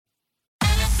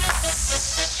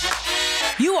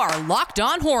You are Locked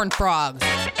On Horned Frogs,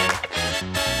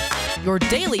 your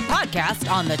daily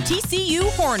podcast on the TCU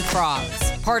Horned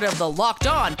Frogs, part of the Locked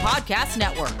On Podcast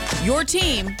Network, your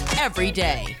team every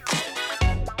day.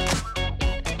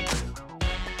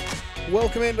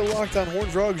 Welcome into Locked On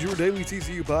Horned Frogs, your daily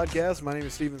TCU podcast. My name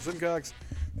is Steven Simcox,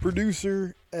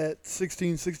 producer at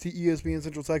 1660 ESPN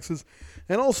Central Texas,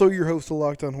 and also your host of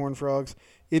Locked On Horned Frogs.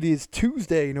 It is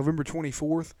Tuesday, November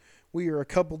 24th. We are a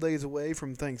couple days away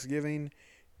from Thanksgiving,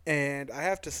 and I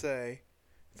have to say,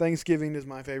 Thanksgiving is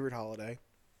my favorite holiday.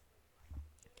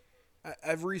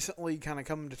 I've recently kind of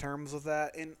come to terms with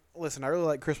that, and listen, I really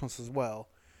like Christmas as well,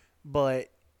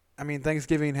 but, I mean,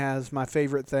 Thanksgiving has my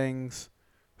favorite things: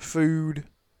 food,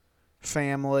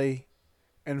 family,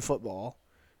 and football.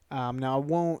 Now, I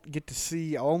won't get to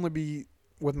see – I'll only be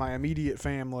with my immediate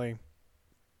family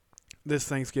this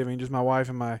Thanksgiving, just my wife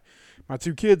and my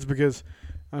two kids, because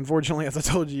unfortunately, as I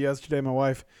told you yesterday, my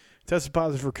wife tested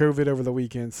positive for COVID over the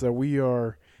weekend, so we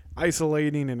are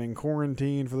isolating and in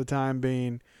quarantine for the time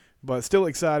being, but still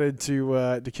excited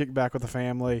to kick back with the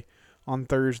family on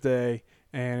Thursday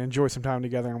and enjoy some time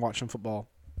together and watch some football.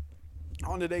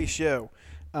 On today's show,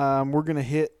 we're going to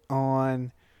hit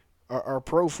on our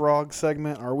Pro Frog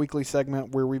segment, our weekly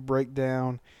segment where we break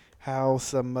down how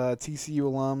some TCU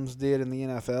alums did in the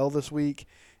NFL this week.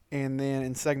 And then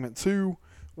in segment 2,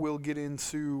 we'll get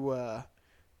into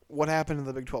what happened in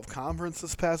the Big 12 Conference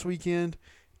this past weekend.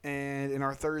 And in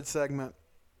our third segment,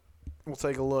 we'll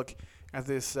take a look at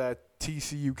this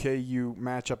TCU-KU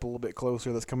matchup a little bit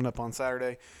closer that's coming up on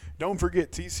Saturday. Don't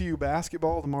forget TCU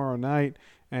basketball tomorrow night.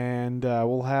 And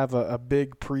we'll have a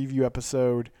big preview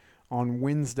episode on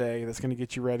Wednesday that's going to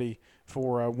get you ready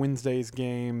for Wednesday's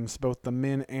games, both the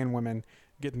men and women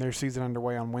getting their season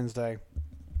underway on Wednesday.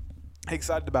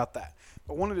 Excited about that.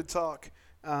 But wanted to talk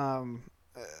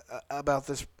about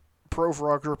this Pro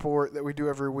Frog report that we do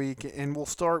every week, and we'll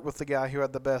start with the guy who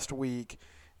had the best week,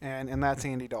 and that's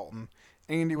Andy Dalton.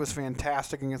 Andy was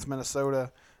fantastic against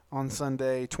Minnesota on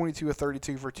Sunday, 22 of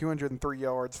 32 for 203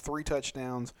 yards, 3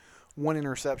 touchdowns, 1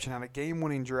 interception, had a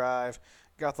game-winning drive,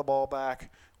 got the ball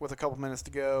back with a couple minutes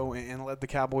to go, and led the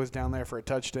Cowboys down there for a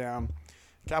touchdown.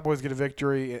 Cowboys get a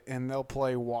victory, and they'll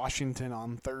play Washington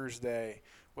on Thursday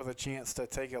with a chance to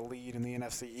take a lead in the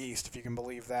NFC East, if you can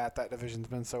believe that. That division's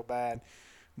been so bad.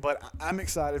 But I'm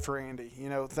excited for Andy. You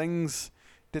know, things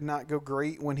did not go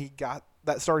great when he got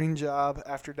that starting job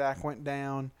after Dak went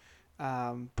down,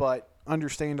 but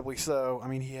understandably so. I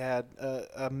mean, he had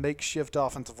a makeshift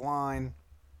offensive line,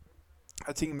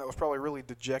 a team that was probably really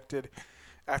dejected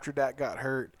after Dak got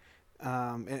hurt.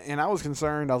 And I was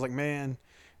concerned. I was like, man,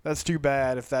 that's too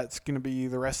bad if that's going to be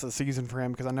the rest of the season for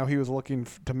him, because I know he was looking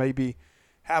to maybe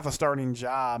have a starting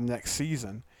job next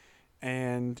season.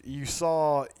 And you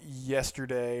saw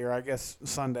yesterday, or I guess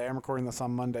Sunday, I'm recording this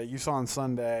on Monday, you saw on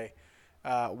Sunday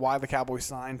why the Cowboys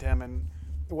signed him and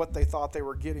what they thought they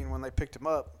were getting when they picked him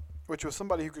up, which was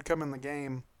somebody who could come in the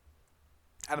game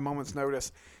at a moment's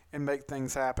notice and make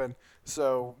things happen.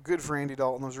 So good for Andy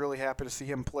Dalton. I was really happy to see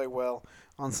him play well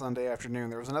on Sunday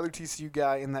afternoon. There was another TCU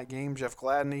guy in that game, Jeff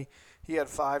Gladney. He had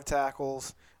 5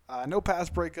 tackles, no pass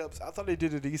breakups. I thought he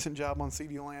did a decent job on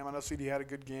CeeDee Lamb. I know CeeDee had a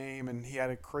good game, and he had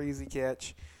a crazy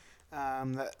catch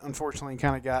that unfortunately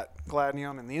kind of got Gladney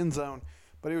on in the end zone,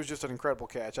 but it was just an incredible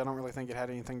catch. I don't really think it had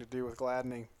anything to do with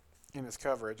Gladney in his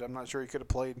coverage. I'm not sure he could have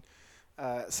played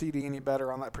CeeDee any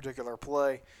better on that particular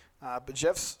play. But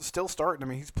Jeff's still starting. I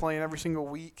mean, he's playing every single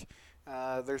week.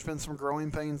 There's been some growing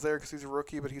pains there because he's a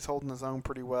rookie, but he's holding his own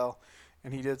pretty well,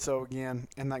 and he did so again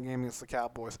in that game against the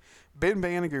Cowboys. Ben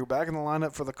Banigou back in the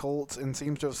lineup for the Colts and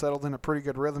seems to have settled in a pretty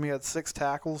good rhythm. He had 6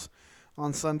 tackles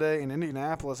on Sunday, and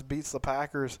Indianapolis beats the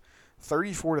Packers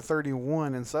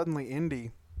 34-31, and suddenly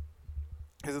Indy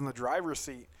is in the driver's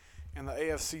seat in the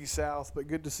AFC South. But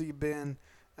good to see Ben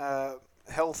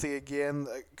healthy again.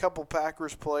 A couple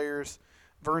Packers players.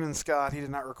 Vernon Scott, he did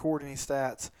not record any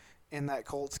stats in that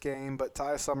Colts game, but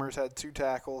Ty Summers had 2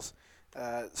 tackles.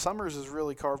 Summers has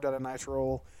really carved out a nice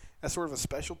role as sort of a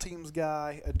special teams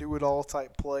guy, a do-it-all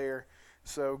type player.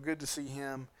 So good to see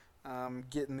him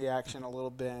getting the action a little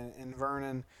bit. And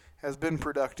Vernon has been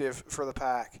productive for the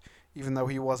Pack, even though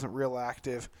he wasn't real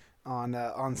active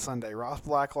on Sunday. Ross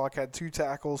Blacklock had 2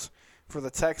 tackles for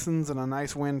the Texans and a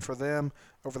nice win for them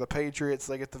over the Patriots.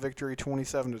 They get the victory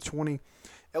 27-20.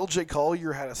 LJ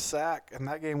Collier had a sack, and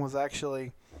that game was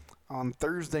actually on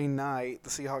Thursday night. The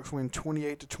Seahawks win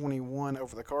 28-21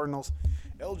 over the Cardinals.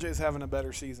 LJ's having a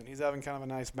better season. He's having kind of a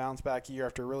nice bounce-back year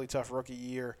after a really tough rookie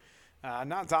year.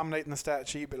 Not dominating the stat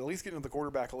sheet, but at least getting to the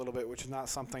quarterback a little bit, which is not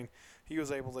something he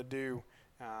was able to do.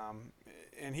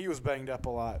 And he was banged up a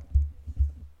lot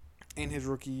in his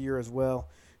rookie year as well.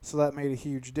 So that made a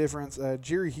huge difference.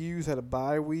 Jerry Hughes had a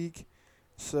bye week,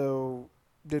 so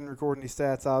didn't record any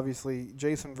stats, obviously.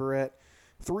 Jason Verrett,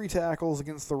 3 tackles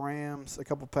against the Rams, a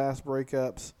couple pass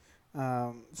breakups.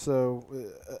 So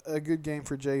a good game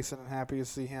for Jason, and happy to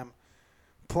see him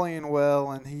playing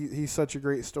well, and he's such a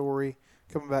great story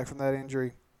coming back from that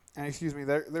injury. And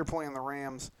they're playing the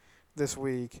Rams this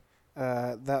week.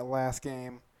 That last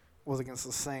game was against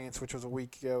the Saints, which was a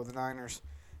week ago. The Niners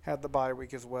had the bye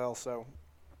week as well, so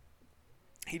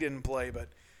he didn't play, but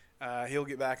he'll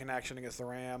get back in action against the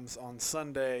Rams on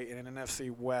Sunday in an NFC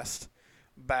West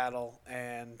battle,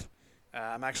 and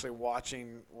I'm actually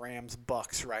watching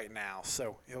Rams-Bucks right now,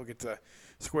 so he'll get to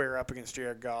square up against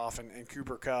Jared Goff and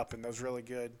Cooper Kupp and those really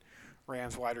good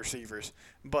Rams wide receivers.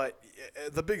 But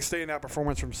the big standout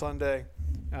performance from Sunday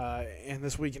in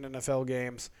this week in NFL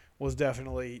games was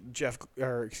definitely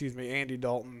Andy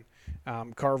Dalton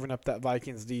carving up that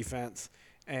Vikings defense.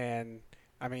 And,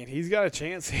 I mean, he's got a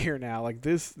chance here now. Like,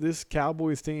 this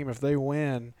Cowboys team, if they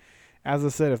win, as I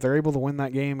said, if they're able to win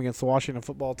that game against the Washington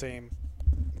football team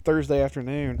Thursday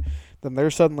afternoon, then they're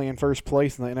suddenly in first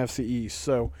place in the NFC East.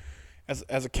 So,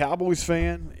 as a Cowboys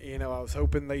fan, I was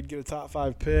hoping they'd get a top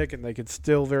 5 pick, and they could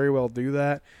still very well do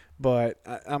that. But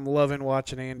I'm loving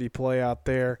watching Andy play out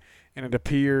there, and it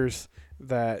appears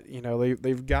that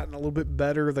they've gotten a little bit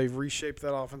better. They've reshaped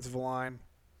that offensive line.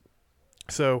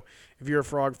 So if you're a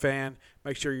Frog fan,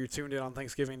 make sure you're tuned in on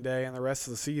Thanksgiving Day and the rest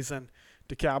of the season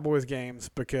to Cowboys games,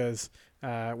 because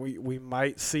we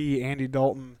might see Andy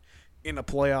Dalton in a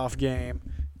playoff game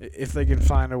if they can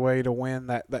find a way to win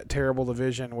that terrible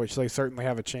division, which they certainly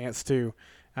have a chance to,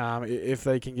 if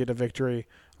they can get a victory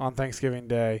on Thanksgiving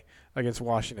Day against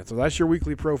Washington. So that's your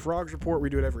weekly Pro Frogs report.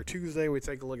 We do it every Tuesday. We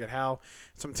take a look at how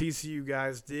some TCU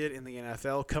guys did in the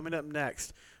NFL. Coming up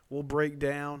next, we'll break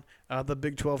down the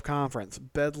Big 12 Conference.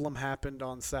 Bedlam happened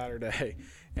on Saturday,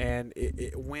 and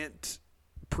it went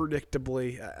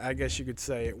predictably, I guess you could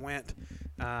say. It went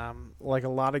like a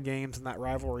lot of games in that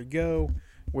rivalry go,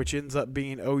 which ends up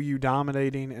being OU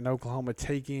dominating and Oklahoma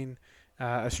taking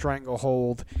a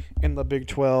stranglehold in the Big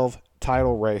 12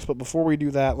 title race. But before we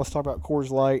do that, let's talk about Coors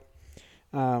Light.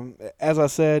 As I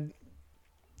said,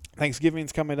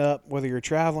 Thanksgiving's coming up. Whether you're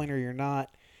traveling or you're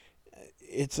not,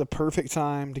 it's a perfect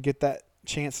time to get that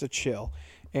chance to chill.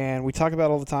 And we talk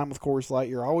about all the time with Coors Light,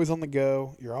 you're always on the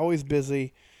go. You're always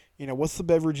busy. What's the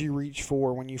beverage you reach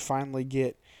for when you finally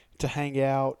get to hang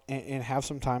out and have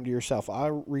some time to yourself? I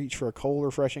reach for a cold,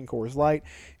 refreshing Coors Light.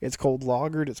 It's cold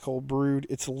lagered. It's cold brewed.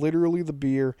 It's literally the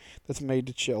beer that's made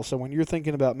to chill. So when you're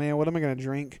thinking about, man, what am I going to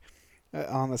drink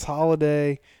on this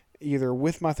holiday, either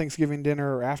with my Thanksgiving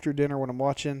dinner or after dinner when I'm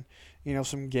watching,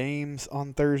 some games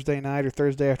on Thursday night or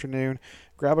Thursday afternoon,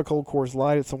 grab a cold Coors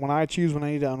Light. It's the one I choose when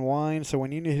I need to unwind. So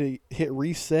when you need to hit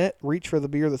reset, reach for the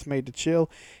beer that's made to chill,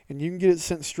 and you can get it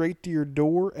sent straight to your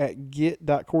door at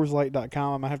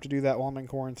get.CoorsLight.com. I might have to do that while I'm in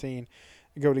quarantine.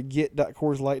 Go to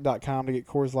get.CoorsLight.com to get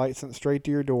Coors Light sent straight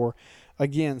to your door.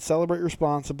 Again, celebrate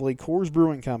responsibly. Coors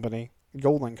Brewing Company,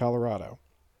 Golden, Colorado.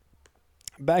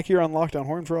 Back here on Locked On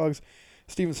Horned Frogs,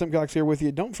 Steven Simcox here with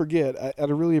you. Don't forget,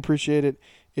 I'd really appreciate it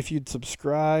if you'd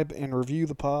subscribe and review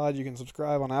the pod. You can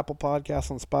subscribe on Apple Podcasts,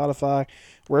 on Spotify,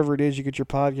 wherever it is you get your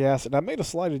podcast. And I made a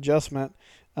slight adjustment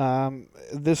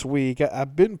this week.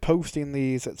 I've been posting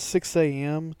these at 6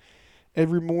 a.m.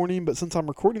 every morning, but since I'm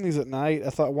recording these at night, I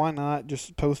thought, why not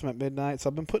just post them at midnight? So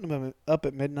I've been putting them up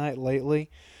at midnight lately.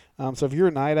 So if you're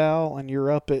a night owl and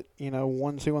you're up at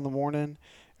 1, 2 in the morning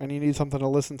and you need something to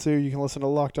listen to, you can listen to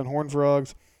Locked On Horned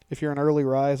Frogs. If you're an early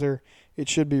riser, it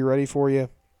should be ready for you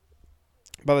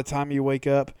by the time you wake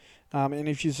up. And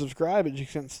if you subscribe, it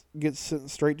can get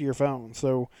sent straight to your phone.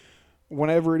 So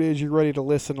whenever it is you're ready to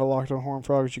listen to Locked On Horned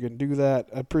Frogs, you can do that.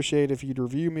 I appreciate if you'd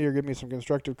review me or give me some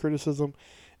constructive criticism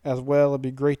as well. It'd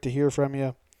be great to hear from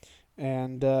you.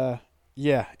 And,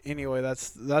 anyway,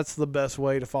 that's the best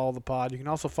way to follow the pod. You can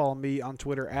also follow me on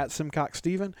Twitter at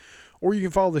SimcoxSteven, or you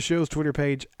can follow the show's Twitter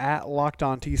page at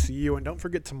LockedOnTCU. And don't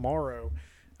forget, tomorrow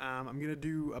I'm going to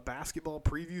do a basketball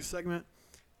preview segment,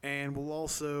 and we'll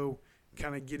also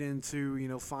kind of get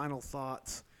into, final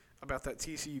thoughts about that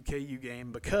TCU-KU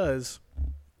game, because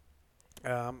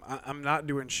I'm not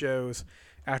doing shows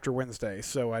after Wednesday.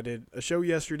 So I did a show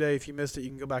yesterday. If you missed it, you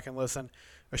can go back and listen.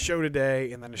 A show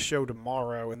today, and then a show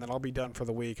tomorrow, and then I'll be done for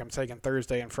the week. I'm taking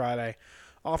Thursday and Friday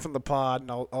off from the pod,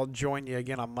 and I'll join you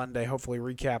again on Monday, hopefully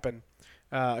recapping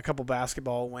a couple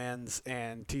basketball wins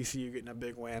and TCU getting a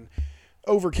big win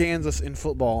over Kansas in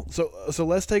football. So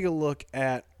let's take a look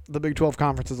at the Big 12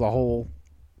 Conference as a whole.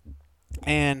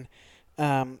 And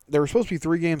There were supposed to be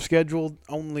 3 games scheduled.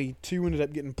 Only 2 ended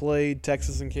up getting played.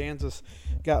 Texas and Kansas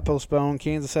got postponed.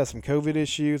 Kansas has some COVID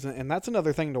issues, and that's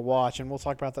another thing to watch, and we'll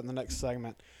talk about that in the next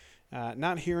segment.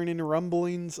 Not hearing any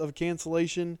rumblings of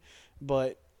cancellation,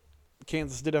 but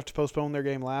Kansas did have to postpone their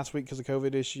game last week because of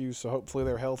COVID issues, so hopefully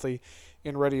they're healthy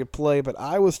and ready to play. But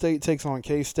Iowa State takes on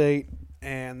K-State,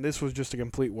 and this was just a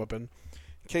complete whooping.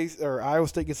 Iowa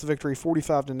State gets the victory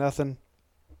 45-0.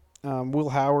 Will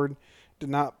Howard did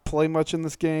not play much in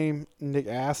this game. Nick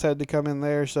Ass had to come in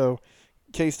there, so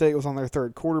K-State was on their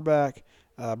third quarterback.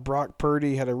 Brock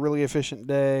Purdy had a really efficient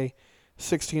day,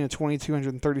 16-20,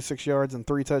 236 yards and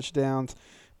 3 touchdowns.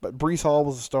 But Breece Hall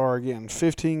was a star again,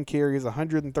 15 carries,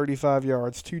 135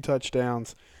 yards, 2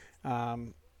 touchdowns.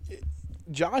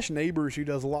 Josh Neighbors, who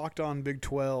does Locked On Big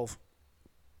 12,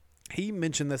 he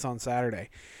mentioned this on Saturday.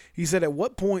 He said, at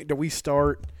what point do we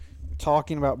start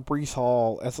talking about Breece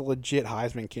Hall as a legit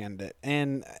Heisman candidate?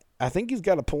 And I think he's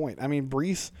got a point. I mean,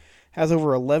 Breece has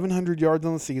over 1,100 yards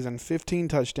on the season, 15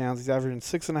 touchdowns. He's averaging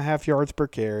 6.5 yards per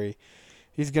carry.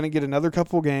 He's going to get another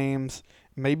couple games,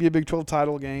 maybe a Big 12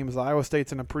 title game, as Iowa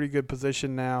State's in a pretty good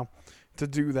position now to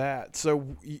do that.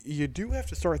 So you do have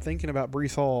to start thinking about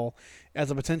Breece Hall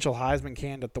as a potential Heisman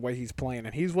candidate the way he's playing.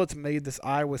 And he's what's made this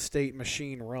Iowa State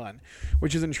machine run,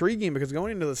 which is intriguing because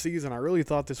going into the season, I really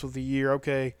thought this was the year,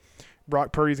 okay,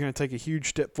 Brock Purdy's going to take a huge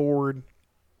step forward.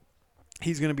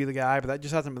 He's going to be the guy, but that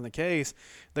just hasn't been the case.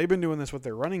 They've been doing this with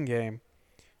their running game,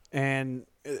 and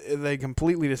they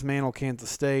completely dismantle Kansas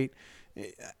State.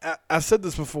 I've said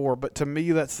this before, but to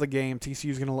me, that's the game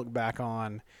TCU's going to look back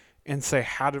on and say,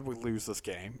 how did we lose this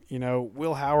game? You know,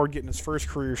 Will Howard getting his first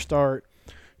career start,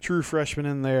 true freshman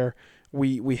in there.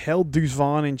 We held Deuce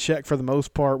Vaughn in check for the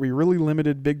most part. We really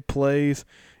limited big plays.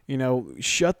 You know,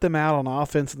 shut them out on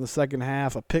offense in the second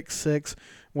half. A pick 6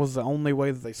 was the only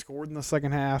way that they scored in the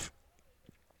second half,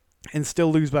 and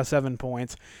still lose by 7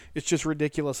 points. It's just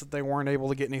ridiculous that they weren't able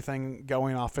to get anything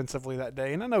going offensively that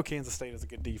day. And I know Kansas State is a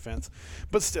good defense,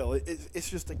 but still, it's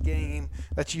just a game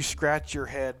that you scratch your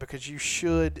head because you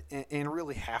should and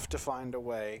really have to find a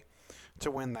way to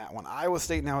win that one. Iowa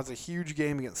State now has a huge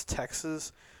game against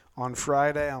Texas on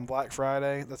Friday, on Black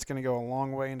Friday. That's going to go a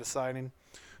long way in deciding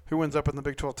who ends up in the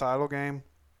Big 12 title game.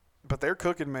 But they're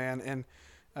cooking, man, and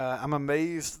I'm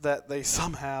amazed that they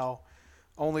somehow –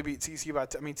 only beat TCU by –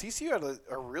 TCU had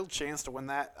a real chance to win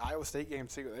that Iowa State game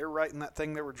too. They were right in that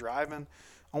thing. They were driving,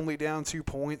 only down 2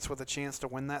 points with a chance to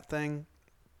win that thing.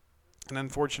 And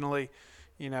unfortunately,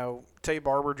 you know, Tay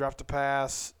Barber dropped a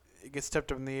pass. It gets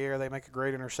tipped up in the air. They make a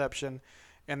great interception.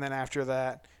 And then after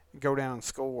that, go down and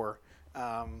score.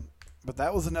 But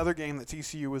that was another game that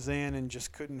TCU was in and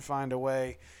just couldn't find a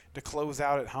way to close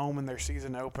out at home in their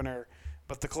season opener.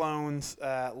 But the Clones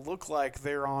look like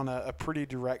they're on a pretty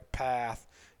direct path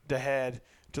to head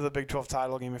to the Big 12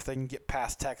 title game if they can get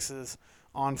past Texas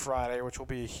on Friday, which will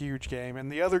be a huge game.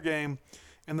 And the other game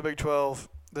in the Big 12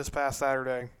 this past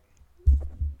Saturday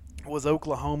was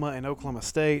Oklahoma and Oklahoma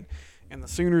State, and the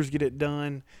Sooners get it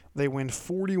done. They win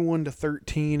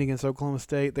 41-13 against Oklahoma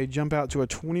State. They jump out to a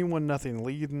 21-0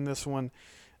 lead in this one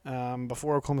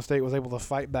before Oklahoma State was able to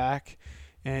fight back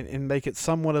and make it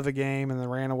somewhat of a game, and they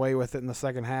ran away with it in the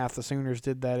second half. The Sooners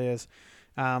did, that is.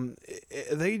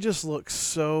 They just look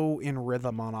so in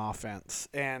rhythm on offense.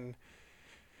 And,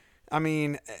 I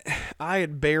mean, I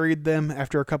had buried them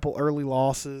after a couple early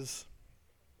losses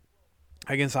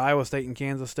against Iowa State and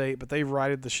Kansas State, but they've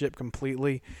righted the ship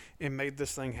completely and made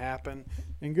this thing happen,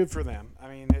 and good for them. I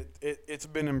mean, it's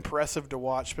been impressive to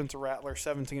watch. Spencer Rattler,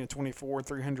 17-24,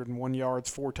 301 yards,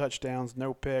 4 touchdowns,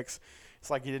 no picks. It's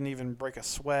like he didn't even break a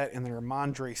sweat. And then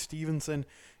Ramondre Stevenson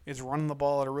is running the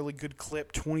ball at a really good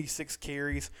clip, 26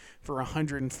 carries for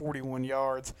 141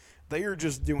 yards. They are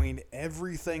just doing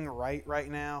everything right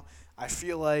now. I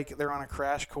feel like they're on a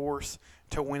crash course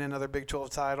to win another Big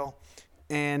 12 title.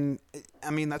 And,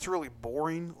 I mean, that's really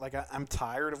boring. Like, I'm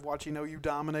tired of watching OU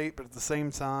dominate, but at the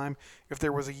same time, if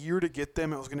there was a year to get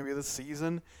them, it was going to be this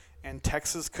season. And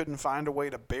Texas couldn't find a way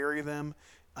to bury them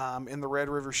in the Red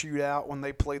River Shootout when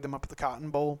they played them up at the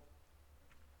Cotton Bowl.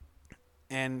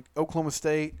 And Oklahoma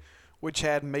State, which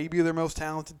had maybe their most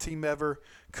talented team ever,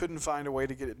 couldn't find a way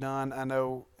to get it done. I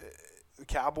know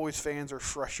Cowboys fans are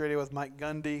frustrated with Mike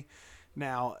Gundy.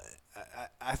 Now,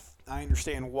 I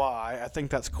understand why. I think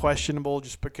that's questionable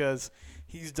just because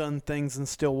he's done things in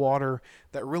Stillwater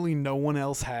that really no one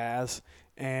else has,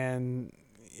 and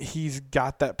he's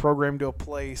got that program to a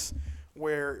place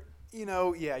where, you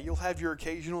know, yeah, you'll have your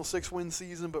occasional 6-win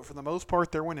season, but for the most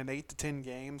part they're winning 8 to 10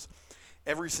 games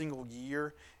every single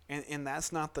year, and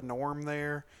that's not the norm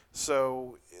there.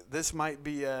 So this might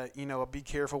be a be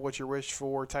careful what you wish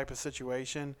for type of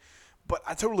situation. But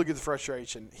I totally get the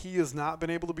frustration. He has not been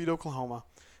able to beat Oklahoma.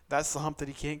 That's the hump that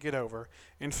he can't get over.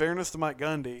 In fairness to Mike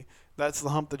Gundy, that's the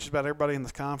hump that just about everybody in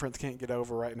this conference can't get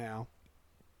over right now.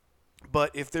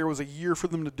 But if there was a year for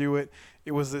them to do it,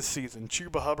 it was this season.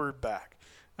 Chuba Hubbard back.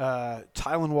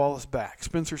 Tylan Wallace back.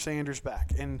 Spencer Sanders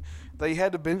back. And they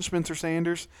had to bench Spencer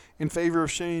Sanders in favor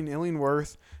of Shane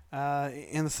Illingworth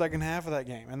in the second half of that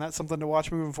game. And that's something to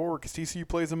watch moving forward because TCU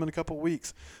plays them in a couple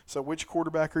weeks. So which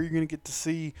quarterback are you going to get to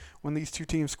see when these two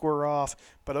teams square off?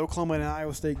 But Oklahoma and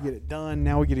Iowa State get it done.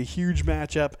 Now we get a huge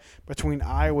matchup between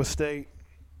Iowa State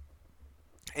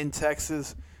and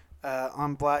Texas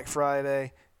on Black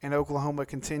Friday. And Oklahoma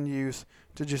continues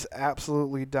to just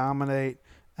absolutely dominate.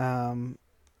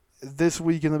 This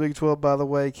week in the Big 12, by the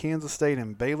way, Kansas State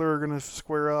and Baylor are going to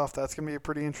square off. That's going to be a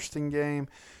pretty interesting game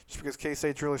just because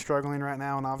K-State's really struggling right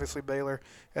now, and obviously Baylor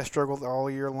has struggled all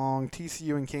year long.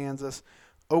 TCU and Kansas,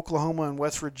 Oklahoma and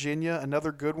West Virginia,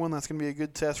 another good one. That's going to be a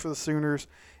good test for the Sooners.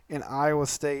 And Iowa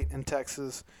State and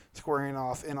Texas squaring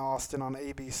off in Austin on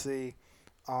ABC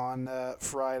on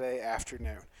Friday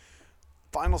afternoon.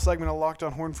 Final segment of Locked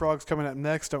On Horned Frogs coming up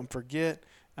next. Don't forget,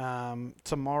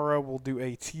 tomorrow we'll do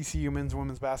a TCU men's and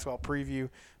women's basketball preview.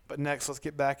 But next, let's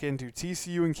get back into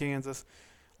TCU and Kansas.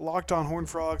 Locked On Horned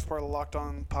Frogs, part of the Locked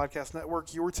On Podcast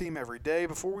Network, your team every day.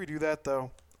 Before we do that,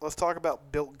 though, let's talk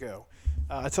about Built Go.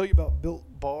 I tell you about Built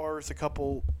bars a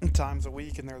couple times a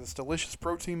week, and they're this delicious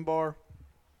protein bar.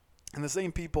 And the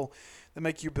same people that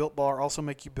make you Built Bar also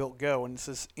make you Built Go. And it's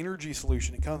this energy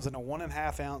solution. It comes in a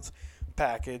 1.5 ounce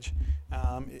package.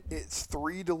 It's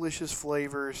 3 delicious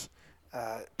flavors,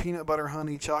 peanut butter,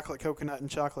 honey, chocolate coconut, and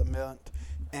chocolate mint.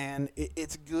 And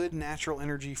it's good natural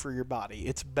energy for your body.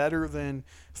 It's better than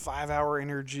 5-hour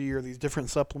energy or these different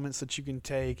supplements that you can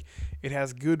take. It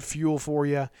has good fuel for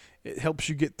you. It helps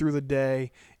you get through the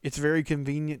day. It's very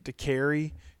convenient to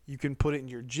carry. You can put it in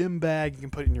your gym bag. You can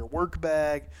put it in your work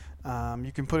bag.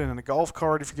 You can put it in a golf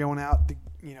cart if you're going out to,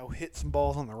 hit some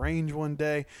balls on the range one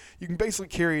day. You can basically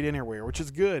carry it anywhere, which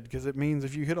is good because it means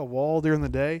if you hit a wall during the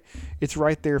day, it's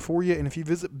right there for you. And if you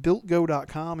visit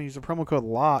BuiltGo.com and use the promo code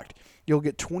LOCKED, you'll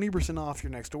get 20% off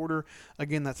your next order.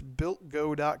 Again, that's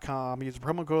BuiltGo.com. Use the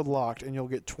promo code LOCKED, and you'll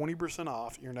get 20%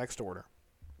 off your next order.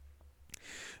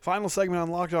 Final segment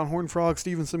on Locked On Horned Frogs.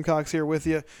 Steven Simcox here with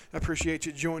you. I appreciate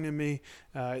you joining me.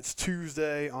 It's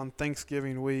Tuesday on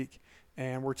Thanksgiving week,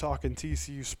 and we're talking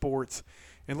TCU sports.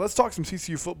 And let's talk some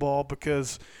TCU football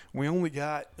because we only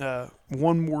got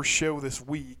one more show this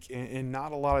week and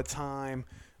not a lot of time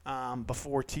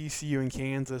before TCU and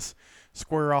Kansas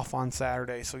square off on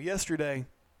Saturday. So yesterday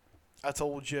I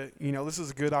told you, this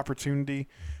is a good opportunity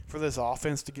for this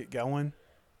offense to get going.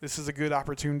 This is a good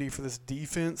opportunity for this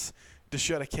defense to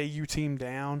shut a KU team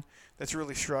down that's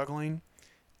really struggling.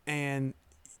 And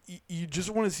you just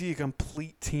want to see a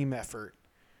complete team effort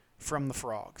from the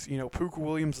Frogs. Pooka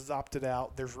Williams has opted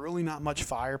out. There's really not much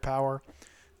firepower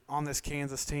on this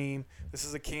Kansas team. This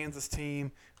is a Kansas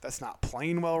team that's not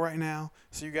playing well right now,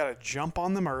 so you got to jump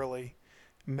on them early,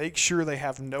 make sure they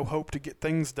have no hope to get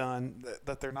things done,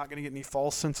 that they're not going to get any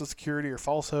false sense of security or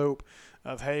false hope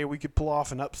of, hey, we could pull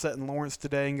off an upset in Lawrence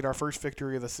today and get our first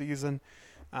victory of the season.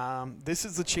 This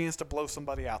is the chance to blow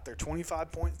somebody out. They're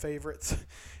 25-point favorites,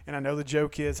 and I know the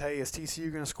joke is, hey, is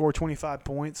TCU going to score 25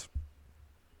 points?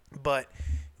 But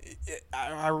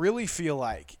I really feel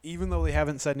like, even though they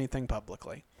haven't said anything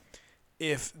publicly,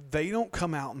 if they don't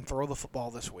come out and throw the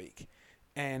football this week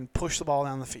and push the ball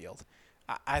down the field,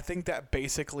 I think that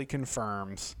basically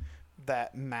confirms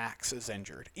that Max is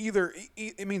injured.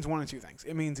 It means one of two things.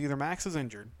 It means either Max is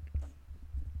injured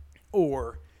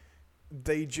or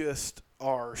they just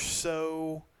are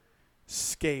so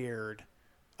scared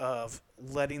of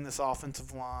letting this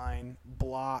offensive line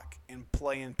block and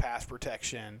play in pass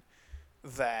protection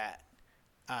that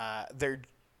they're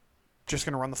just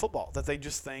going to run the football, that they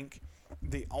just think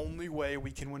the only way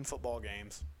we can win football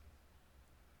games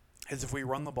is if we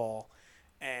run the ball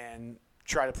and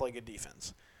try to play good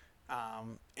defense.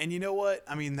 And you know what?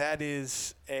 I mean,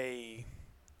 that's a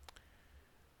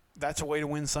way to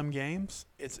win some games.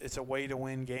 It's a way to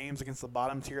win games against the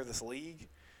bottom tier of this league.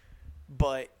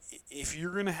 But if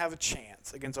you're going to have a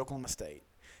chance against Oklahoma State,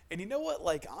 and you know what,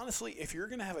 honestly, if you're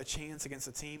going to have a chance against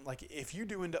a team, if you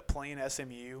do end up playing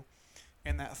SMU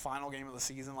in that final game of the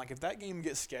season, if that game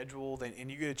gets scheduled and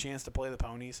you get a chance to play the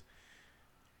Ponies,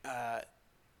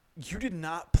 you did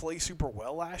not play super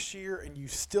well last year, and you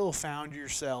still found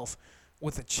yourself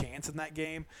with a chance in that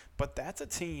game. But that's a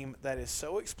team that is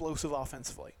so explosive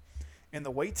offensively. And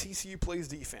the way TCU plays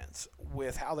defense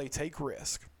with how they take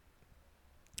risk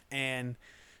and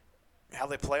how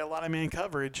they play a lot of man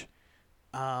coverage,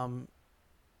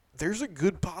 there's a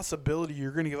good possibility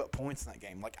you're going to give up points in that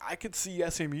game. Like, I could see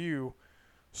SMU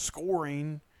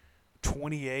scoring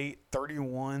 28,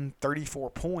 31, 34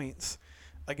 points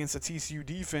against a TCU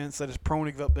defense that is prone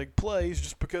to give up big plays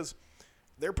just because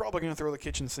they're probably going to throw the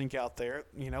kitchen sink out there.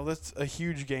 That's a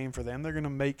huge game for them. They're going to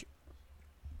make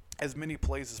as many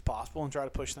plays as possible and try to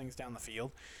push things down the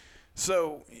field.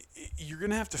 So you're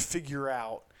going to have to figure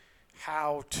out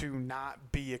how to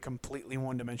not be a completely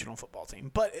one-dimensional football team.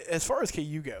 But as far as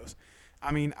KU goes,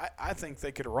 I think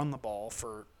they could run the ball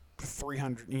for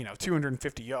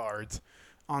 250 yards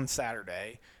on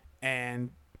Saturday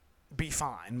and be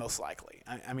fine, most likely.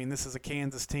 This is a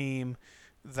Kansas team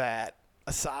that,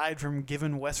 aside from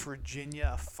giving West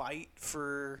Virginia a fight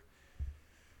for,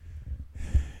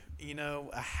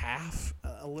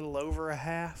 a little over a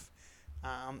half,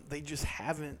 they just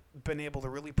haven't been able to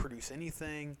really produce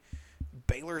anything.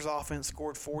 Baylor's offense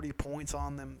scored 40 points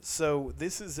on them. So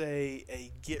this is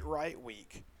a get-right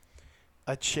week,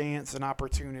 a chance, an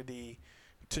opportunity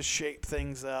to shape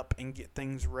things up and get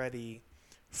things ready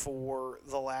for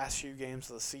the last few games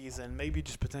of the season, maybe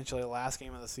just potentially the last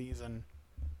game of the season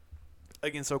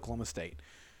against Oklahoma State.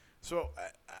 So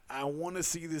I want to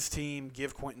see this team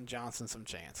give Quentin Johnson some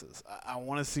chances. I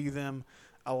want to see them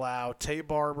allow Tay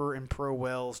Barber and Pro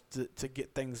Wells to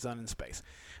get things done in space.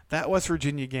 That West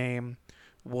Virginia game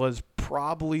was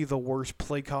probably the worst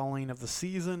play calling of the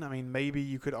season. Maybe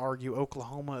you could argue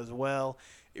Oklahoma as well.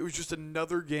 It was just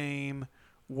another game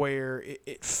where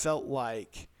it felt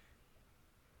like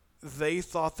they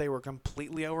thought they were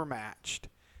completely overmatched,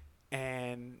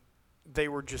 and they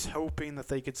were just hoping that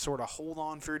they could sort of hold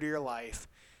on for dear life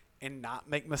and not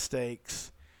make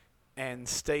mistakes and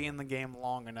stay in the game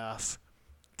long enough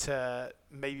to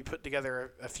maybe put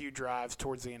together a few drives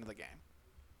towards the end of the game.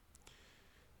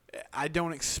 I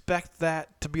don't expect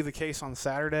that to be the case on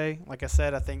Saturday. Like I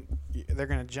said, I think they're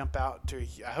going to jump out to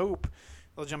 – I hope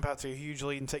they'll jump out to a huge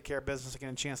lead and take care of business and get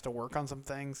a chance to work on some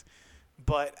things.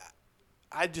 But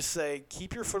I'd just say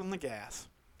keep your foot on the gas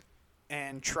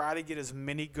and try to get as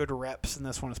many good reps in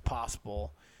this one as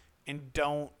possible, and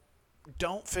don't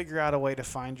figure out a way to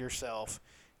find yourself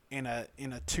in a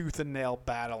tooth and nail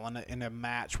battle in a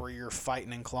match where you're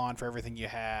fighting and clawing for everything you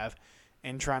have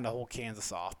and trying to hold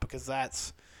Kansas off, because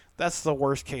that's the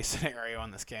worst case scenario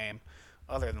in this game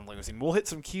other than losing. We'll hit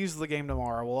some keys of the game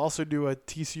tomorrow. We'll also do a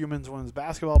TCU men's women's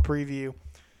basketball preview,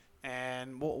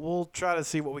 and we'll try to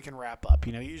see what we can wrap up.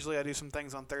 Usually I do some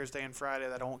things on Thursday and Friday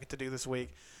that I won't get to do this week,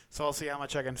 so I'll see how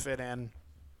much I can fit in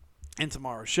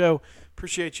tomorrow's show.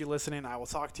 Appreciate you listening. I will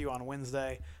talk to you on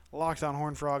Wednesday. Locked On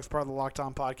Horned Frogs, part of the Locked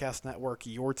On Podcast Network,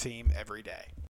 your team every day.